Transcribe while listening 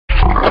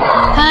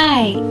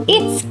Hey,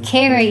 it's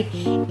Kerry.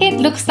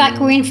 It looks like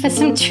we're in for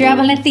some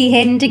trouble at the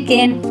end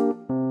again.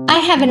 I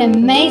have an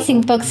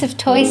amazing box of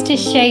toys to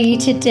show you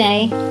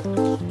today.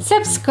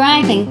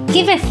 Subscribe and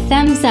give a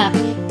thumbs up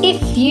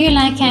if you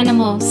like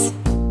animals.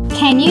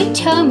 Can you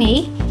tell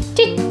me,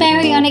 did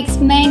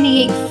baryonyx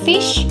mainly eat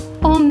fish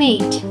or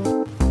meat?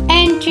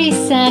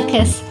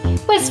 Andrewsarchus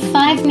was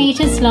 5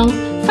 meters long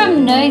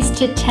from nose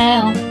to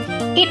tail.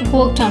 It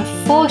walked on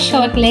 4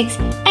 short legs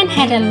and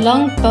had a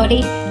long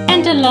body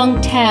and a long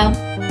tail,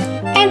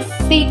 and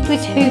feet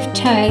with hoofed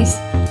toes.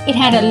 It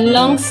had a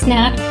long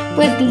snout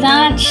with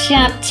large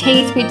sharp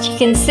teeth, which you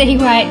can see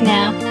right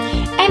now,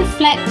 and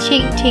flat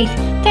cheek teeth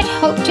that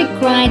helped to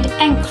grind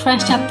and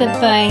crush up the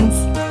bones.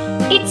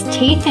 Its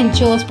teeth and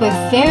jaws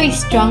were very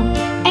strong,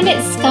 and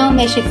its skull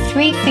measured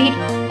 3 feet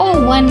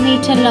or 1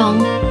 meter long.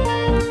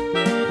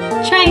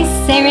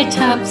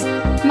 Triceratops,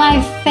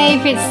 my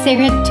favourite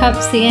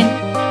ceratopsian,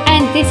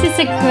 and this is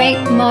a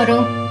great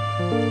model.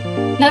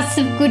 Lots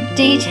of good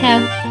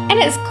detail, and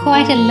it's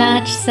quite a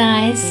large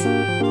size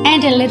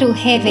and a little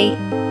heavy.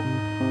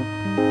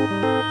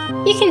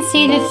 You can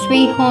see the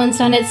 3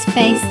 horns on its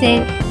face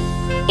there.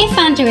 If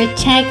under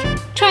attack,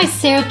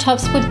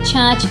 Triceratops would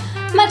charge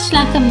much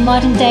like a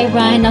modern day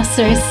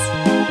rhinoceros.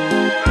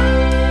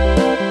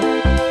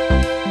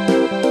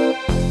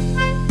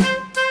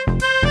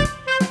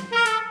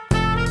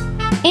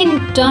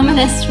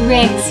 Indominus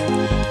Rex.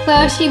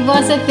 Well, she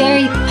was a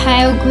very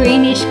pale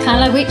greenish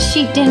colour, which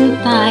she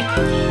didn't like.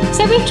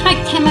 So we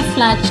tried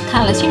camouflage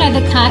colours, you know,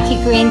 the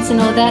khaki greens and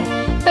all that,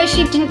 but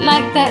she didn't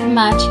like that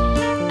much.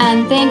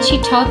 And then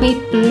she told me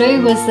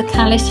blue was the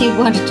colour she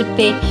wanted to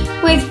be,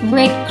 with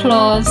red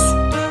claws.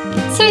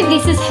 So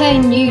this is her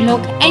new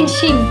look, and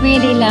she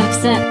really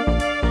loves it.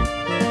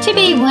 To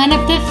be one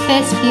of the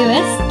first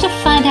viewers to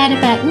find out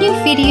about new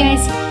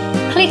videos,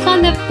 click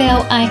on the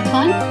bell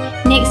icon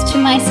next to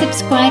my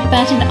subscribe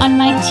button on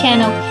my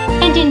channel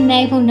and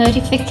enable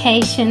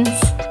notifications.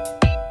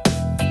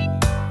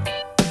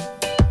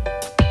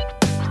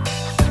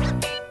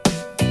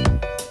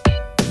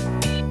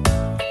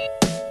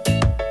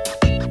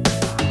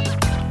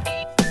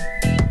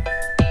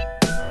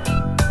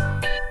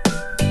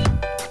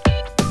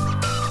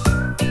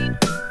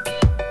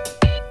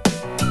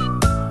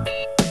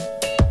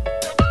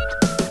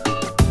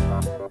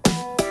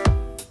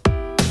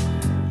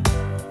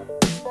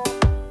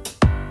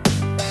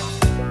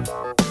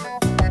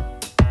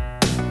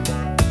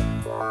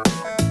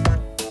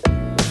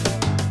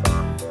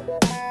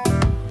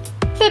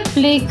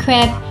 The blue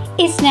crab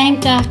is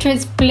named after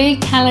its blue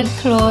coloured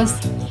claws.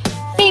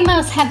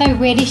 Females have a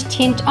reddish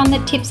tint on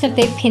the tips of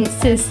their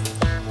pincers.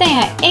 They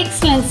are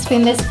excellent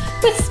swimmers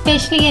with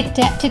specially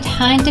adapted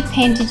hind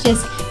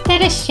appendages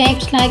that are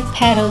shaped like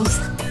paddles.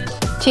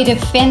 To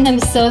defend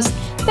themselves,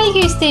 they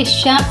use their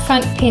sharp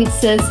front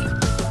pincers.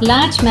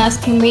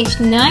 Largemouths can reach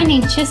 9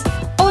 inches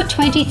or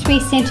 23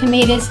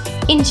 centimetres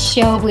in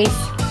shell width.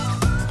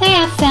 They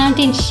are found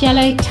in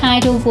shallow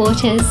tidal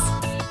waters.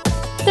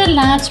 The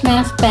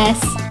largemouth bass.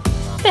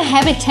 The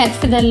habitat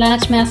for the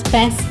largemouth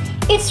bass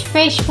is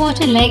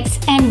freshwater lakes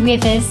and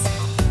rivers.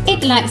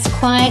 It likes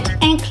quiet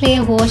and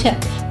clear water,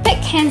 but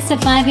can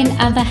survive in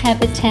other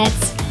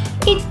habitats.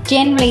 It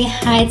generally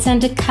hides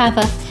under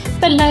cover,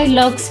 below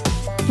logs,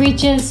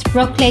 bridges,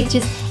 rock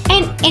ledges,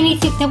 and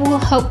anything that will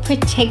help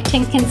protect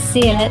and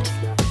conceal it.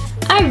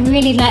 I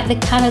really like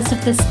the colours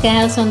of the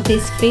scales on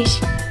this fish.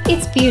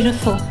 It's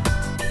beautiful.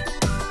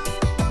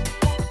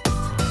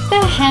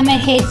 The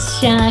hammerhead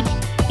shark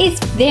is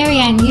very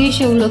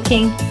unusual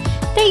looking.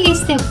 They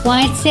use their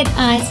wide set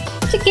eyes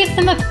to give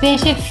them a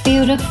better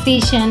field of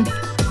vision.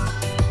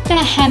 The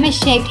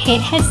hammer-shaped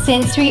head has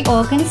sensory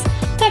organs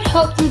that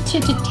help them to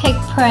detect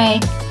prey.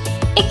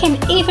 It can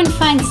even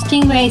find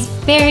stingrays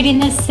buried in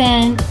the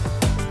sand.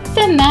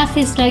 The mouth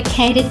is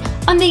located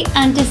on the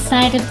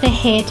underside of the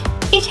head.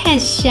 It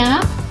has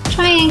sharp,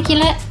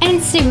 triangular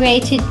and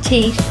serrated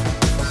teeth.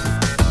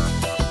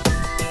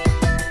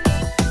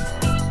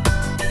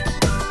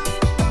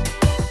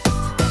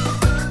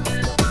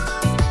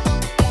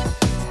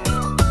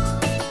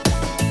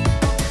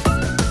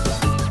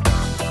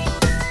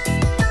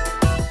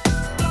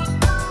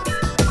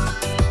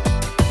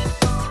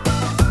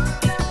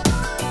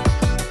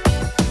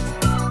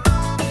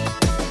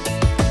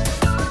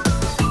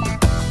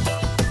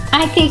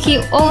 I think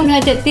you all know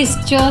that this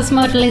Jaws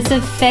model is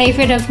a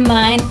favourite of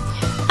mine.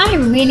 I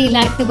really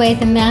like the way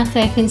the mouth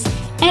opens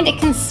and it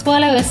can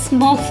swallow a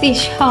small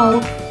fish whole.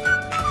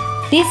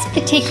 This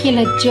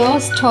particular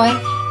Jaws toy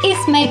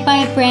is made by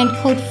a brand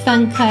called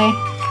Funko.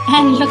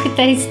 And look at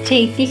those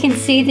teeth, you can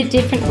see the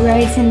different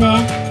rows in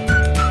there.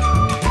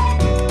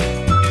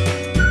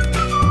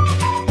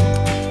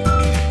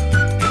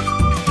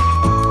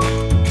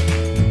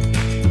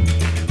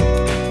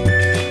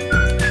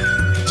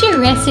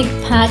 Jurassic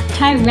Park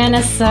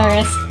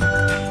Tyrannosaurus.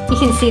 You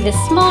can see the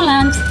small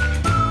arms,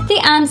 the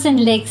arms and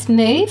legs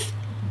move,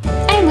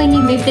 and when you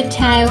move the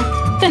tail,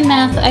 the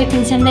mouth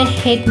opens and the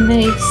head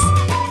moves.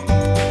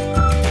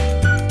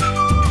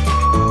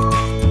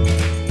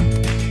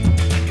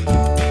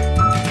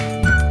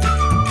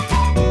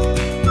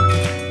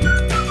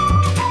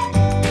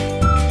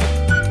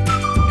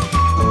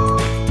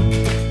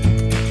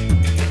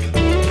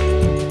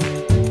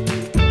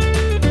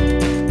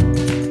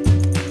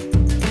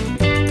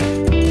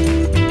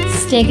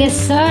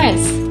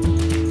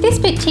 Stegosaurus. This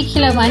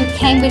particular one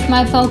came with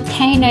my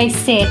volcano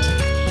set.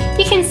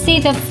 You can see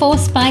the 4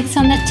 spikes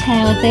on the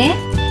tail there,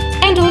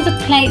 and all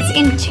the plates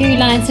in 2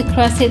 lines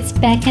across its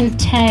back and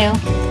tail.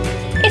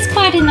 It's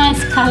quite a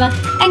nice colour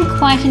and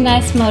quite a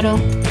nice model.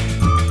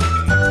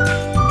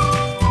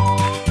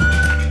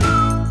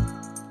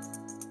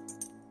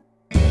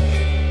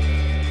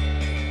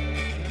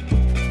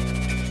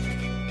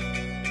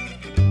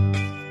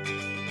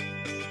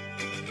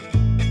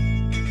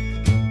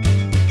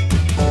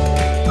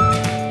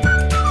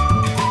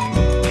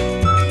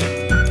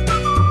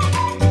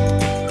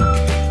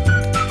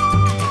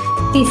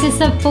 This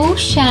is a bull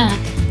shark.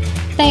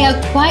 They are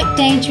quite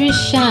dangerous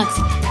sharks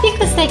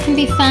because they can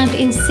be found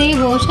in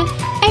seawater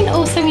and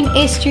also in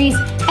estuaries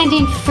and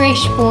in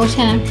fresh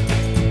water.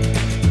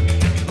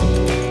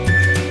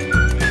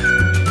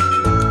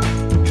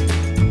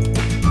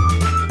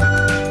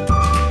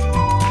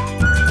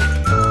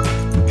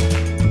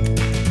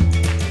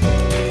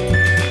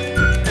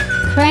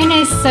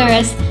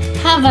 Kronosaurus,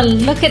 have a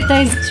look at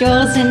those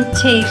jaws and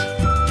teeth.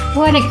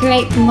 What a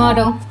great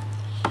model.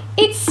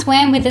 It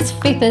swam with its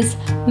flippers,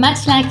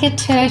 much like a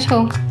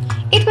turtle.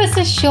 It was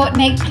a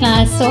short-necked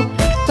pliosaur,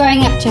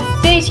 growing up to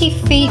 30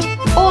 feet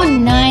or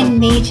 9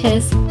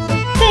 meters.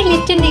 They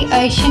lived in the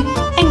ocean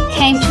and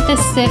came to the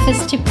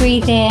surface to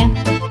breathe air.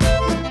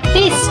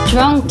 Their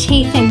strong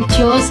teeth and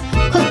jaws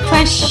could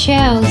crush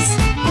shells.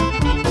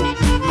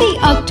 The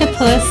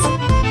octopus.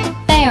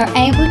 They are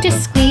able to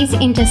squeeze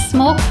into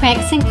small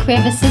cracks and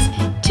crevices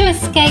to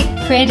escape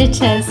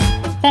predators.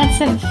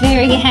 That's a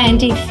very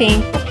handy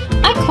thing.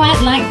 I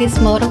quite like this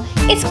model.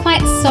 It's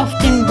quite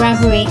soft and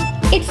rubbery.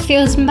 It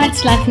feels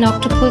much like an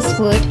octopus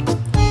would.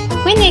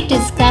 When they're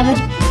discovered,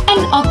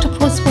 an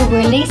octopus will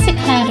release a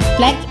cloud of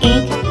black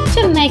ink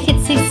to make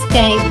its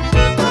escape.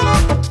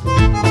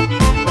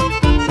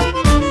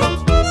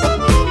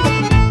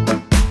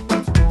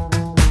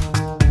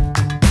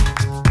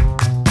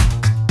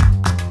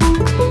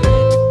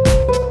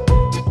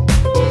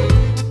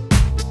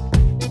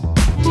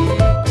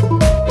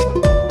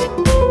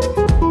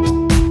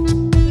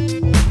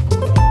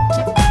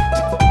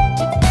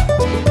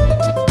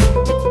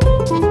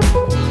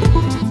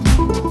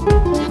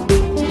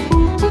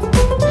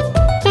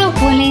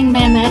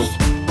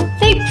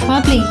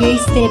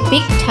 Use their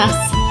big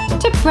tusks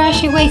to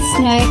brush away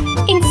snow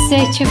in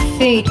search of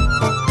food,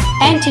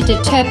 and to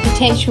deter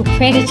potential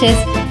predators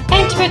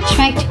and to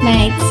attract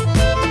mates.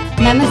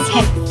 Mammoths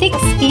had thick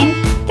skin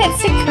that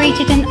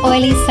secreted an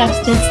oily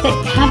substance that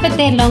covered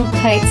their long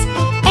coats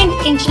and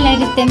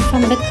insulated them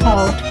from the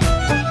cold.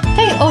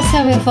 They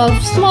also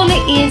evolved smaller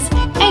ears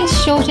and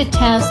shorter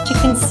tails to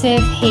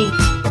conserve heat.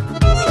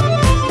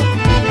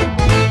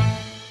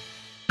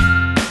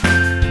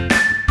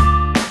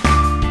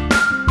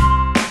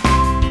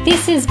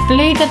 This is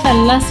Blue the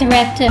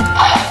Velociraptor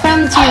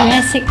from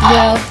Jurassic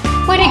World.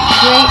 What a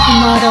great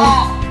model.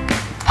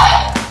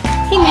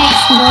 He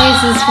makes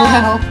noise as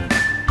well.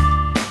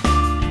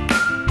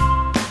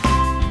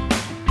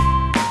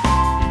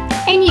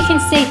 And you can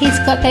see he's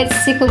got that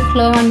sickle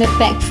claw on the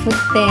back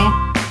foot there.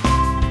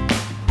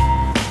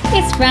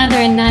 It's rather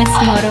a nice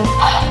model.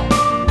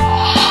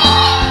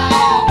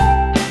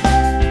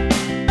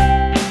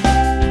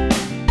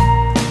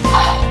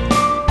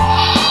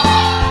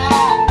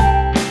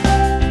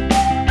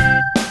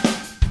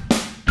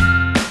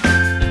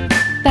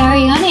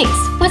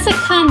 Was a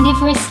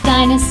carnivorous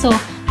dinosaur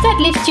that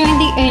lived during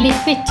the early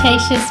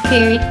Cretaceous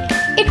period.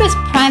 It was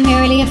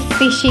primarily a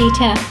fish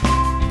eater.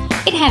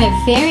 It had a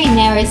very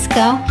narrow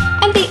skull,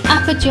 and the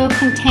upper jaw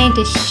contained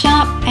a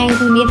sharp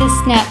angle near the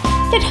snout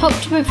that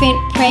helped to prevent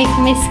prey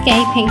from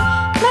escaping,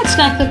 much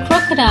like a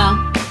crocodile.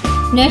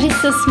 Notice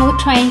the small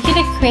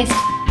triangular crest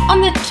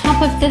on the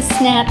top of the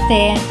snout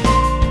there.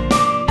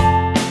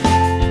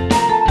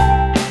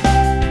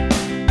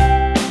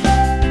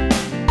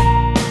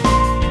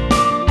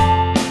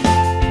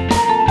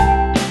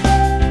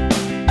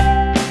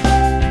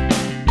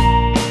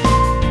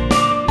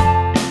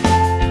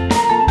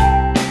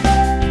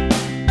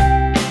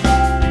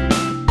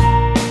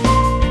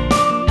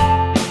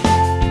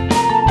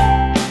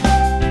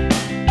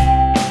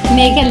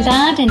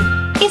 Megalodon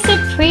is a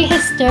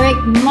prehistoric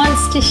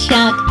monster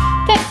shark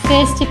that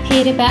first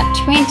appeared about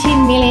 20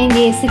 million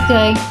years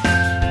ago.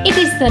 It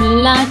is the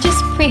largest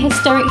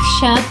prehistoric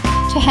shark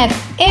to have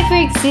ever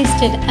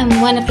existed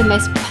and one of the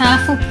most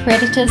powerful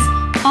predators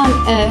on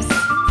Earth.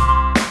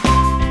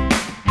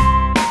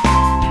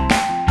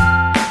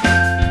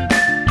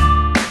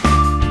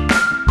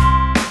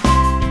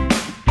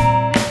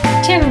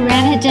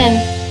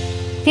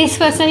 Pteranodon. This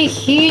was a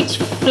huge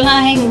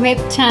flying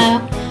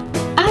reptile.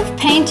 I've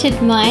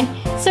painted mine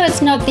so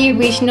it's not the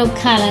original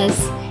colours,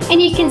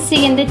 and you can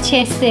see in the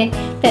chest there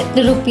that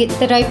little bit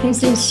that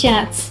opens and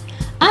shuts.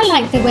 I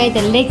like the way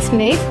the legs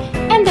move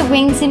and the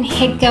wings and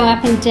head go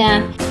up and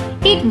down.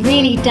 It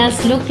really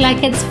does look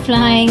like it's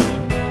flying.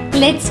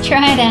 Let's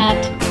try it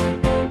out.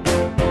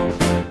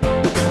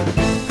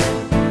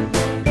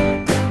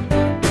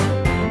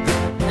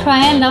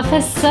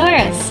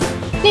 Cryolophosaurus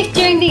lived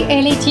during the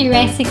early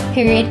Jurassic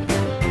period.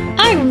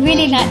 I I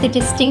really like the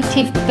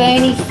distinctive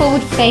bony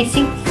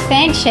forward-facing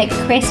fan-shaped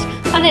crest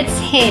on its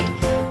head.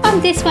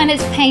 On this one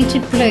it's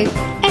painted blue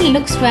and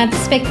looks rather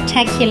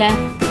spectacular.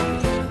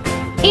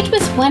 It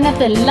was one of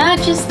the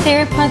largest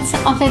theropods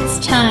of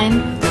its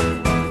time.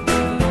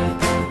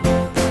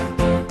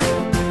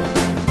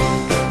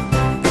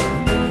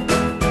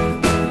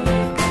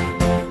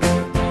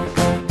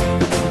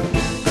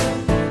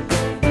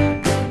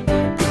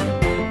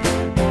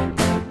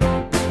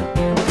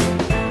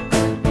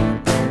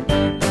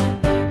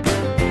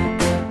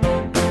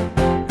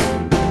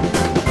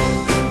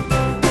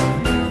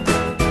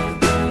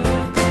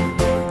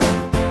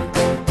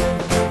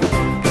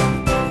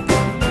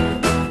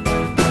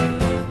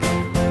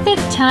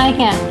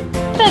 Tiger,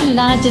 the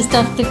largest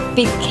of the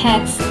big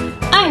cats.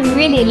 I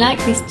really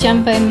like this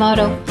jumbo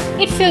model.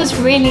 It feels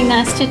really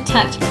nice to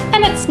touch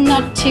and it's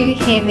not too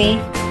heavy.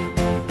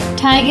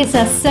 Tigers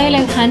are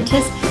solo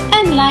hunters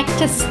and like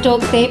to stalk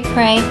their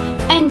prey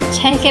and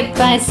take it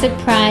by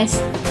surprise.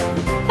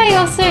 They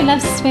also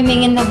love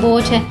swimming in the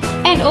water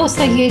and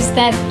also use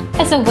that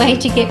as a way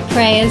to get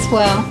prey as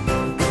well.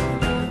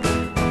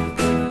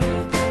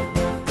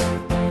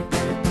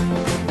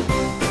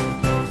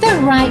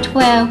 The right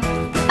whale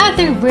are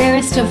the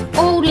rarest of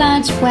all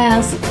large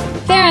whales.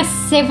 There are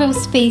several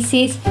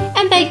species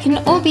and they can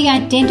all be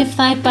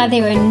identified by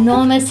their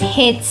enormous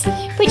heads,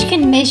 which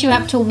can measure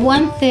up to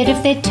 1/3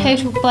 of their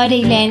total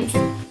body length.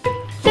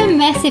 The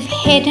massive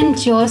head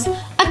and jaws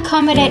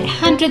accommodate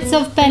hundreds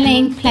of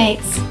baleen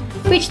plates,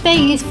 which they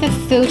use for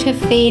filter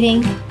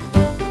feeding.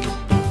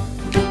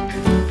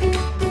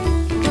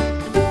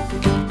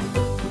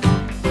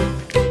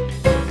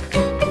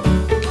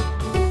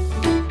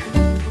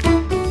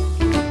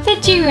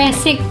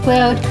 Jurassic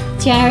World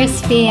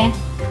gyrosphere.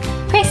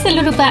 Press the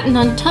little button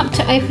on top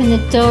to open the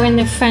door in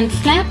the front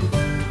flap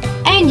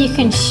and you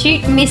can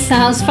shoot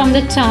missiles from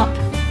the top.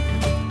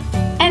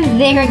 And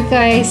there it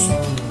goes.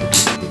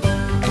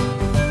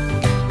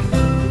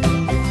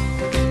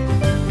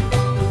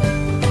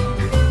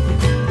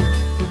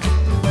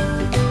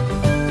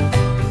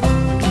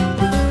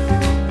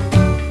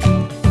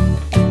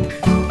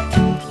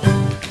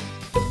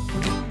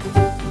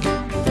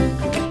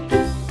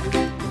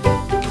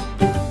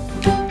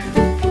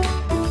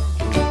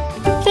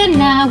 The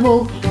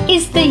narwhal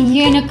is the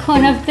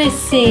unicorn of the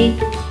sea.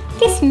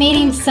 This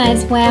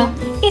medium-sized whale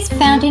is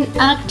found in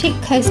Arctic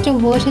coastal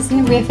waters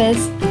and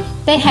rivers.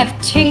 They have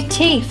 2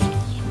 teeth.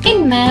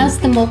 In males,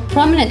 the more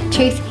prominent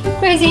tooth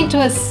grows into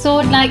a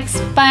sword-like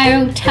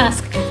spiral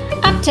tusk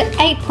up to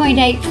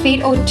 8.8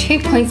 feet or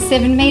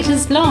 2.7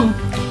 meters long.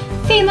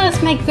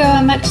 Females may grow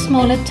a much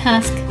smaller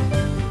tusk.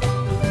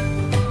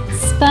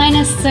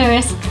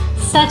 Spinosaurus,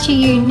 such a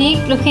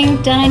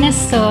unique-looking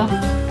dinosaur.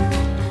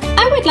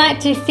 I would like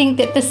to think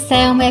that the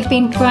sail may have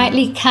been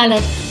brightly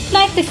coloured,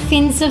 like the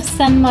fins of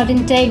some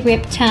modern-day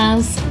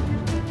reptiles.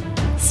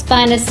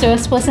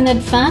 Spinosaurus was an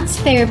advanced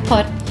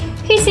theropod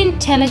whose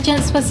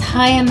intelligence was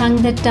high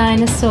among the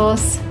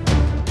dinosaurs.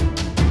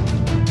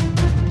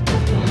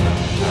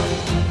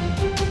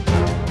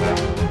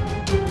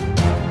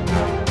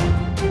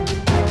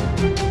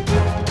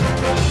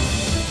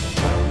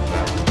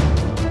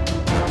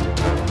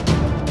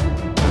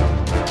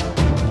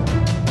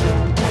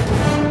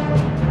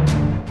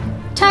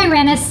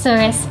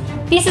 Tyrannosaurus.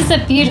 This is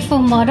a beautiful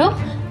model,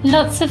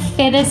 lots of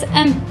feathers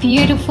and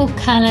beautiful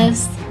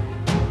colours.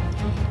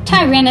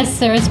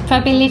 Tyrannosaurus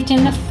probably lived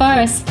in the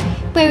forest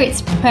where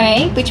its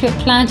prey, which were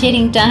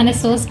plant-eating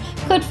dinosaurs,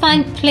 could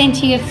find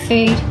plenty of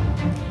food.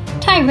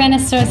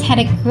 Tyrannosaurus had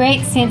a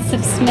great sense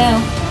of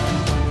smell.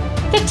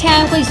 The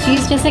tail was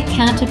used as a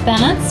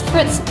counterbalance for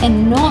its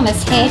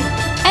enormous head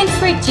and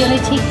for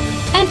agility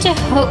and to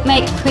help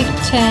make quick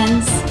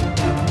turns.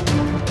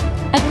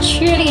 A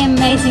truly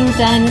amazing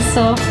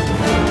dinosaur.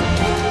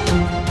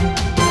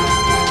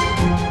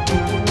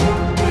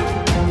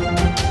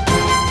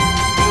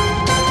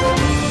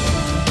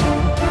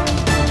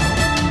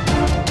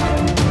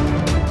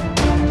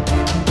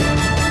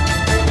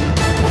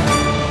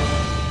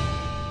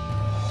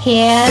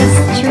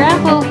 Here's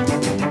trouble.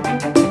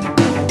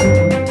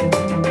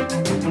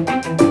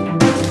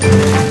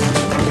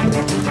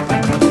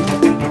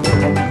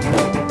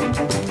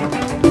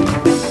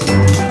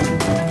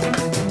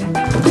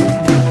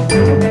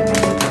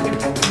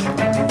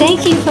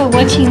 Thank you for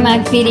watching my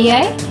video.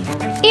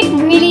 It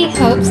really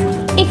helps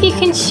if you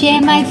can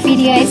share my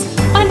videos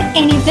on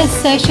any of the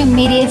social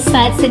media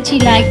sites that you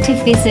like to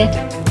visit.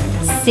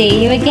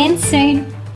 See you again soon.